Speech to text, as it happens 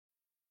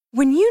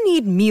When you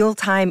need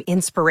mealtime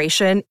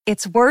inspiration,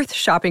 it's worth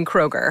shopping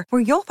Kroger,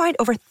 where you'll find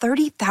over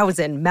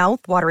 30,000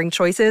 mouth-watering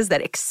choices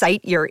that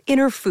excite your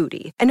inner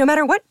foodie. And no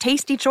matter what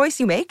tasty choice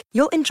you make,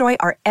 you'll enjoy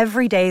our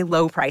everyday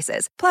low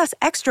prices, plus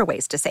extra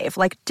ways to save,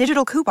 like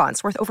digital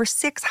coupons worth over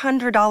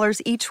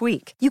 $600 each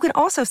week. You can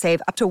also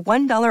save up to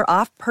 $1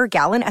 off per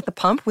gallon at the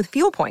pump with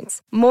fuel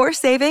points. More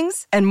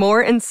savings and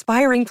more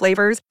inspiring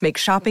flavors make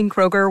shopping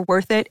Kroger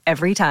worth it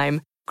every time.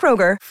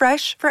 Kroger,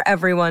 fresh for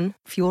everyone.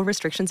 Fuel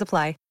restrictions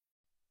apply.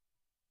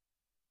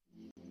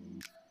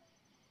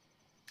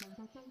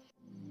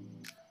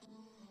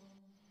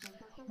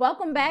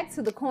 Welcome back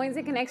to the Coins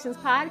and Connections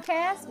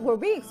podcast, where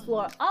we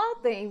explore all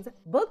things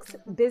books,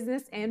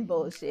 business, and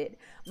bullshit.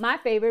 My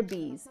favorite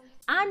bees.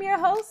 I'm your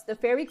host, the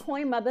fairy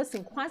coin mother,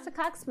 Cinquanta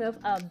Cox-Smith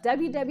of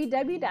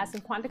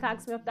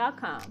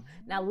www.cinquantacoxsmith.com.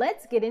 Now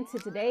let's get into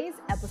today's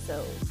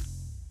episode.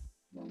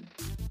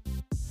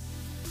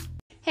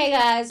 Hey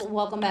guys,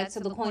 welcome back to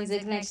the Coins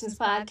and Connections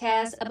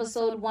podcast,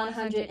 episode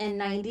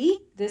 190.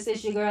 This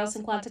is your girl,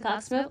 Cinquanta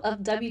Cox-Smith of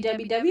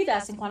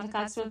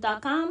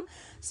www.cinquantacoxsmith.com.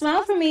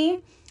 Smile for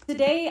me.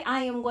 Today,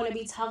 I am going to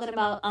be talking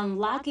about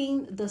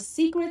unlocking the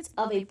secrets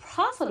of a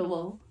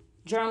profitable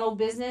journal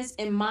business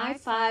and my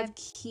 5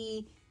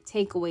 key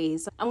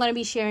takeaways. I'm going to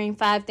be sharing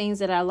 5 things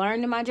that I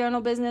learned in my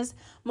journal business.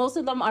 Most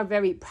of them are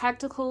very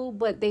practical,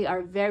 but they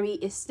are very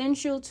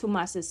essential to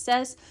my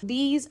success.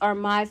 These are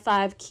my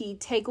 5 key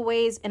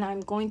takeaways, and I'm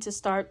going to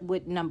start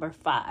with number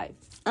 5.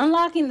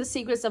 Unlocking the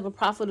secrets of a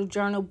profitable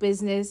journal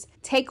business.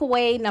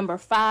 Takeaway number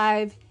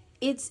 5,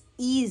 it's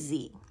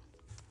easy.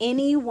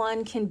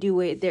 Anyone can do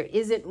it. There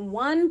isn't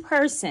one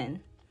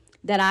person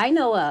that I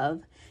know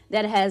of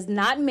that has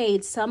not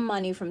made some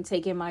money from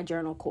taking my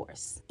journal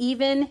course,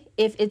 even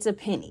if it's a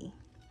penny.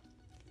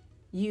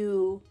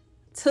 You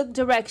took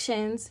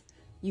directions,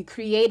 you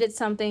created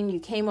something, you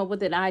came up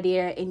with an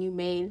idea, and you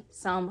made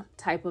some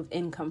type of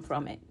income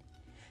from it.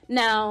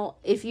 Now,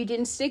 if you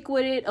didn't stick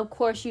with it, of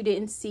course, you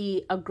didn't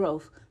see a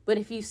growth. But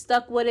if you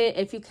stuck with it,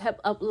 if you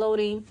kept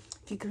uploading,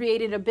 if you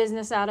created a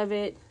business out of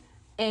it,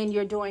 and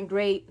you're doing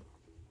great,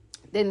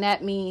 then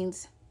that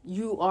means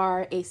you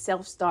are a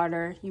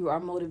self-starter. You are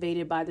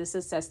motivated by the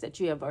success that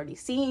you have already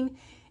seen,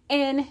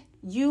 and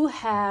you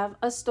have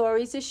a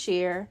story to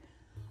share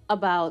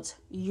about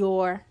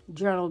your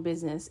journal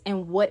business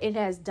and what it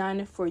has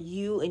done for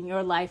you in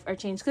your life or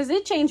changed, because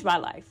it changed my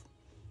life.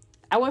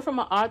 I went from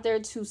an author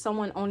to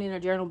someone owning a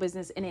journal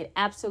business, and it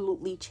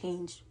absolutely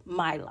changed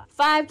my life.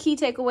 5 key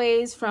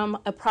takeaways from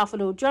a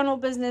profitable journal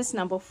business.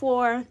 Number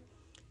 4,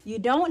 you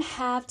don't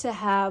have to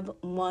have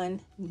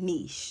one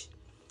niche.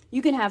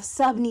 You can have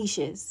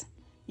sub-niches.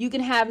 You can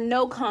have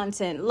no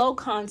content, low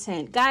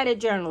content, guided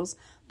journals.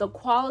 The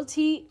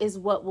quality is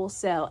what will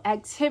sell.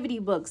 Activity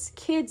books,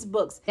 kids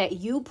books that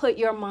you put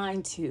your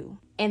mind to,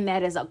 and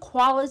that is a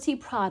quality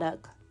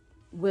product,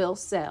 will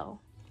sell.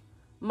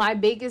 My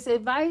biggest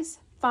advice,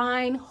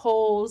 find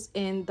holes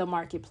in the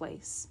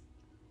marketplace.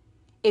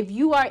 If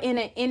you are in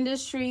an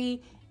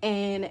industry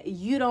and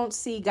you don't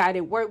see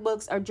guided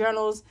workbooks or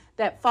journals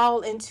that fall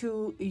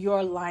into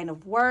your line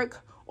of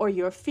work or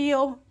your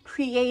field,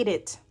 create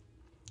it.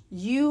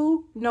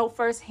 You know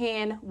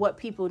firsthand what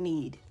people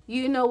need.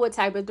 You know what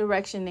type of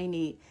direction they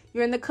need.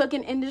 You're in the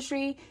cooking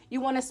industry,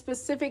 you want a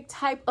specific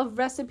type of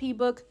recipe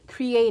book,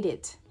 create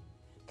it.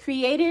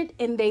 Create it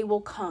and they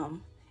will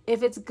come.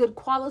 If it's good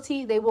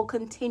quality, they will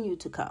continue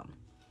to come.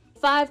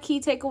 5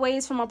 key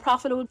takeaways from a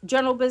profitable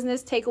journal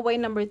business. Takeaway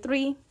number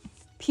 3,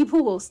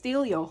 people will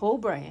steal your whole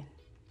brand.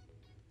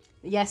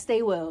 Yes,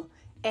 they will.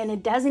 And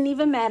it doesn't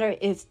even matter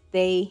if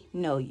they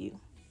know you.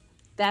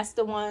 That's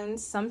the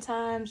ones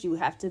sometimes you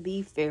have to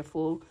be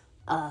fearful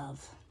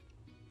of.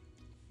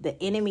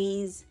 The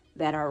enemies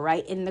that are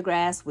right in the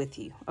grass with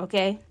you,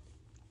 okay?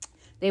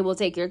 They will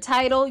take your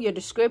title, your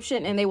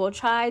description, and they will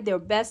try their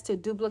best to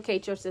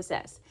duplicate your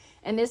success.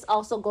 And this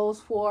also goes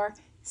for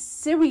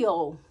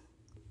serial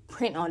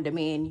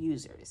print-on-demand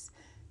users.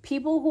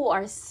 People who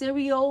are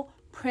serial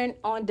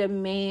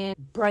print-on-demand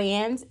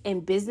brands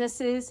and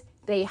businesses,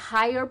 they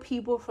hire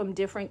people from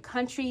different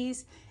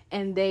countries,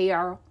 and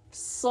their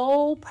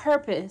sole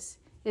purpose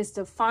is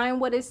to find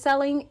what is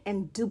selling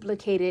and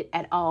duplicate it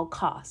at all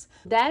costs.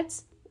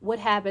 That's what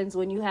happens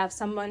when you have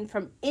someone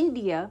from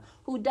India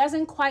who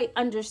doesn't quite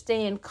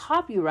understand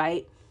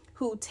copyright,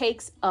 who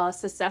takes a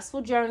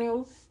successful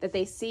journal that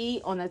they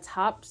see on the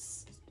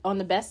tops, on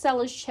the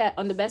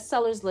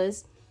bestsellers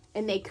list,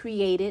 and they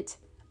create it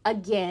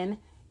again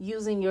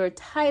using your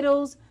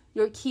titles,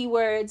 your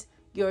keywords,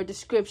 your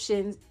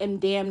descriptions,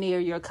 and damn near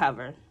your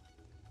cover.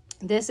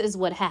 This is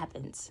what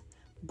happens.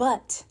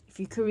 But if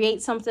you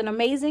create something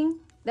amazing,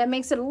 that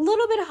makes it a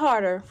little bit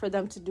harder for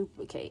them to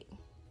duplicate.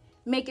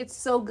 Make it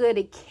so good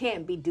it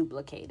can't be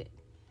duplicated.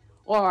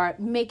 Or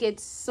make it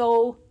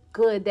so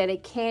good that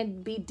it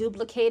can't be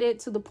duplicated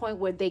to the point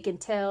where they can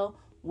tell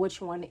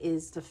which one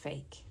is the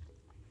fake.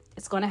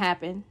 It's going to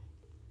happen.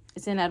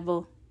 It's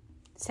inevitable.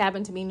 It's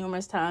happened to me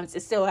numerous times.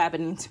 It's still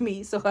happening to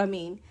me. So,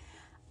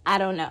 I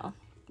don't know.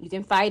 You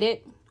can fight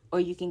it or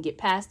you can get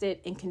past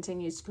it and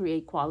continue to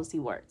create quality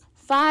work.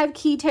 5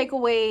 key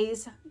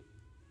takeaways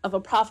of a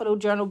profitable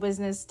journal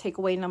business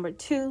takeaway number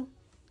 2,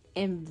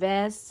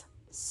 invest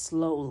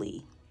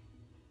slowly.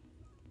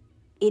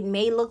 It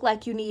may look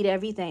like you need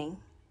everything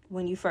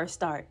when you first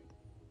start.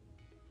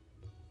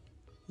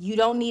 You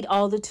don't need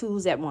all the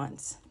tools at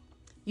once.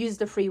 Use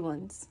the free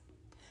ones.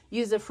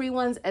 Use the free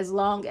ones as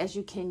long as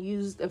you can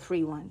use the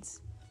free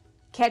ones.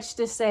 Catch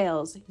the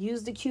sales.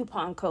 Use the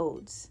coupon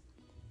codes.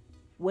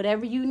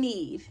 Whatever you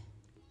need.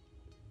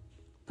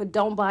 But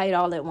don't buy it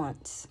all at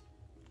once.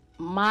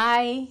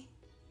 My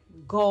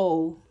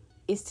goal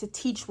is to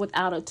teach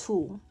without a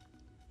tool,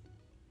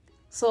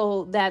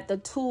 so that the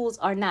tools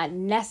are not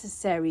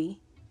necessary,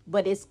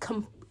 but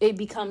it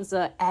becomes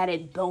an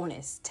added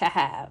bonus to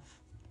have.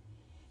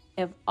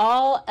 If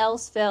all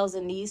else fails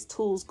and these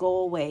tools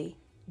go away,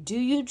 do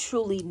you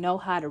truly know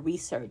how to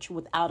research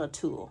without a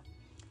tool?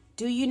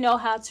 Do you know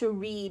how to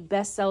read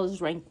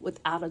bestsellers rank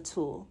without a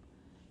tool?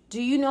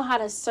 Do you know how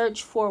to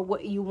search for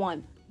what you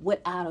want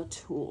without a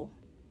tool?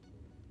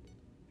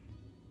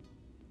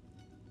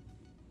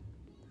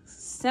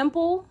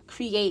 Simple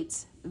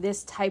creates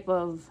this type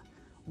of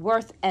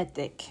worth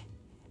ethic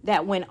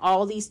that when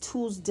all these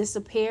tools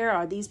disappear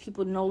or these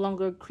people no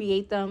longer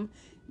create them,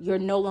 you're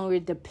no longer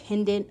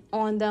dependent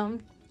on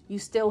them. You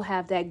still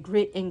have that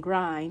grit and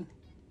grind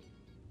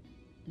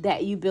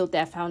that you built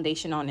that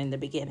foundation on in the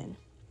beginning.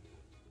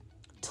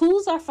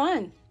 Tools are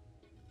fun,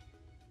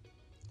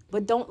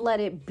 but don't let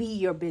it be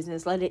your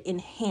business. Let it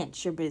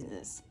enhance your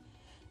business.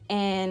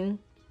 And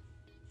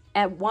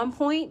at one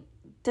point,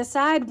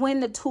 decide when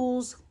the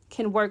tools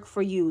can work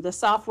for you. The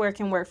software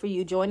can work for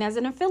you. Join as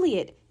an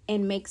affiliate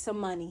and make some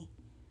money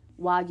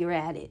while you're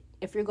at it.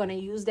 If you're going to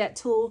use that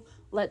tool,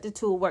 let the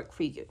tool work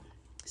for you.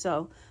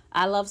 So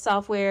I love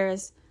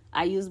softwares.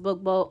 I use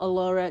BookBoat,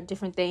 Allura,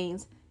 different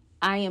things.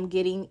 I am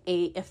getting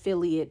a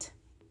affiliate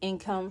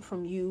income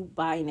from you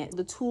buying it.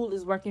 The tool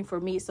is working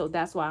for me, so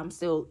that's why I'm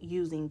still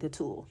using the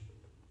tool.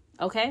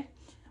 Okay?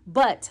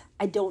 But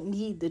I don't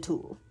need the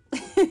tool.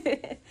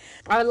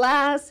 Our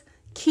last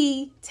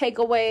key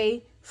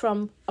takeaway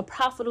from a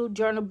profitable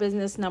journal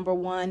business number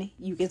 1,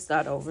 you can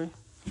start over.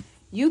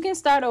 You can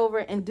start over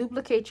and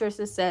duplicate your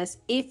success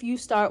if you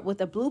start with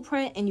a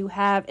blueprint and you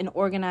have an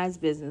organized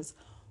business.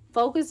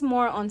 Focus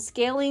more on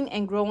scaling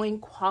and growing.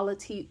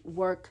 Quality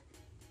work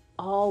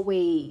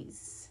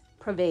always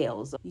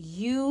prevails.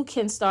 You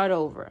can start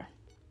over.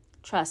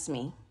 Trust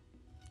me.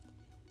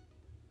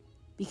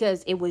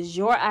 Because it was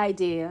your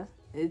idea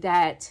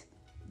that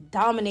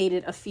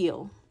dominated a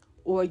field,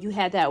 or you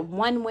had that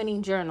one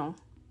winning journal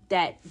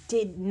that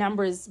did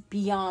numbers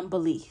beyond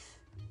belief.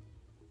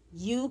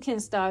 You can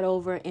start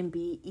over and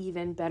be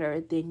even better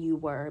than you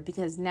were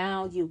because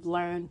now you've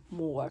learned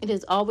more. It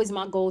is always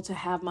my goal to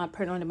have my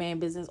print-on-demand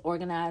business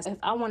organized. If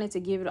I wanted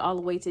to give it all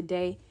away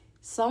today,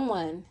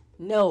 someone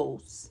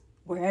knows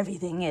where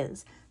everything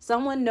is.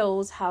 Someone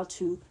knows how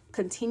to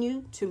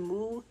continue to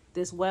move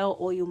this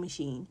well-oiled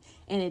machine,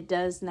 and it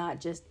does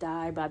not just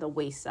die by the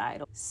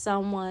wayside.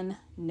 Someone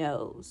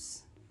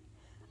knows.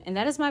 And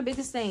that is my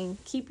biggest thing.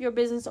 Keep your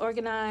business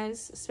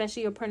organized,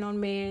 especially your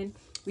print-on-demand.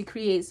 We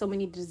create so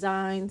many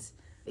designs.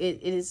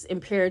 It is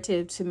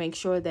imperative to make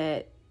sure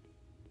that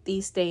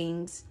these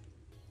things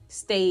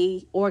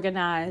stay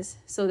organized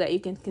so that you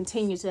can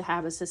continue to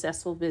have a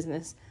successful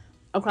business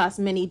across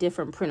many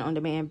different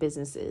print-on-demand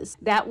businesses.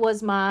 That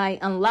was my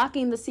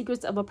Unlocking the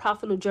Secrets of a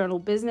Profitable Journal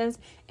Business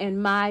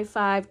and my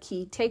 5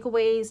 key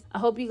takeaways. I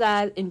hope you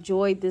guys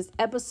enjoyed this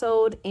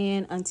episode,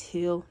 and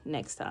until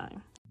next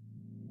time.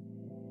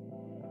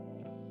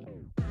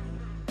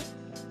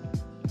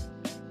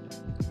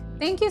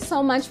 Thank you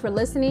so much for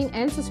listening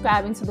and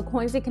subscribing to the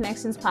Coins and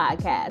Connections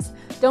podcast.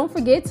 Don't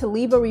forget to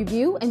leave a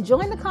review and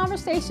join the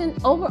conversation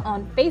over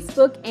on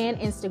Facebook and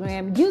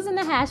Instagram using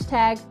the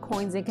hashtag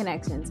Coins and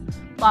Connections.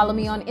 Follow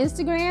me on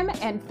Instagram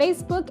and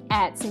Facebook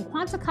at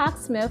Cinquanta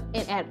Cox Smith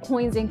and at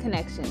Coins and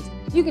Connections.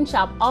 You can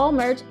shop all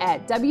merch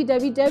at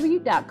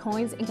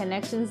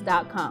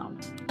www.coinsandconnections.com.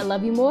 I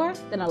love you more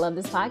than I love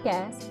this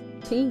podcast.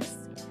 Peace.